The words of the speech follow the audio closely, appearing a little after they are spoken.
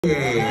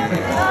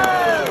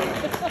Have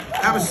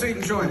a seat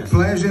and join us.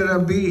 Pleasure to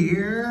be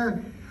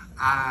here.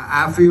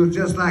 I feel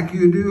just like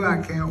you do.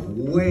 I can't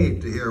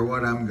wait to hear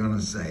what I'm going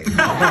to say.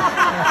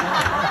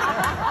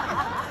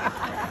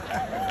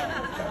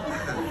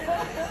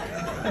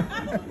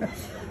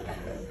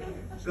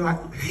 So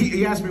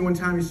he asked me one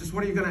time, he says,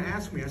 "What are you going to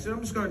ask me?" I said, "I'm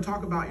just going to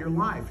talk about your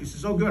life." He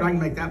says, "Oh, good, I can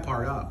make that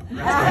part up."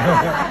 How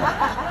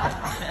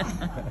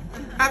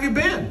have you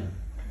been?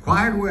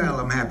 Quite well,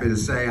 I'm happy to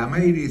say. I'm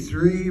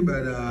 83,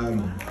 but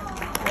I'm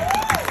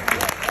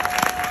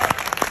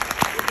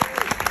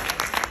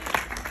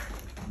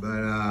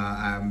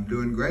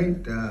doing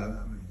great.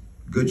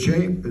 Good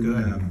shape.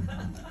 And,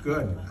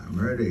 Good. I'm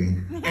ready.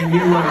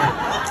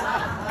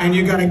 And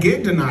you got a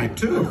gig tonight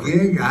too.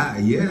 Gig?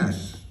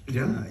 Yes.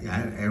 Yeah.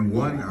 And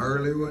one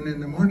early one in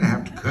the morning. I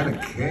have to cut a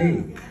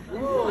cake.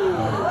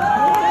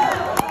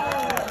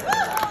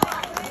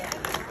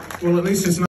 Well, at least it's not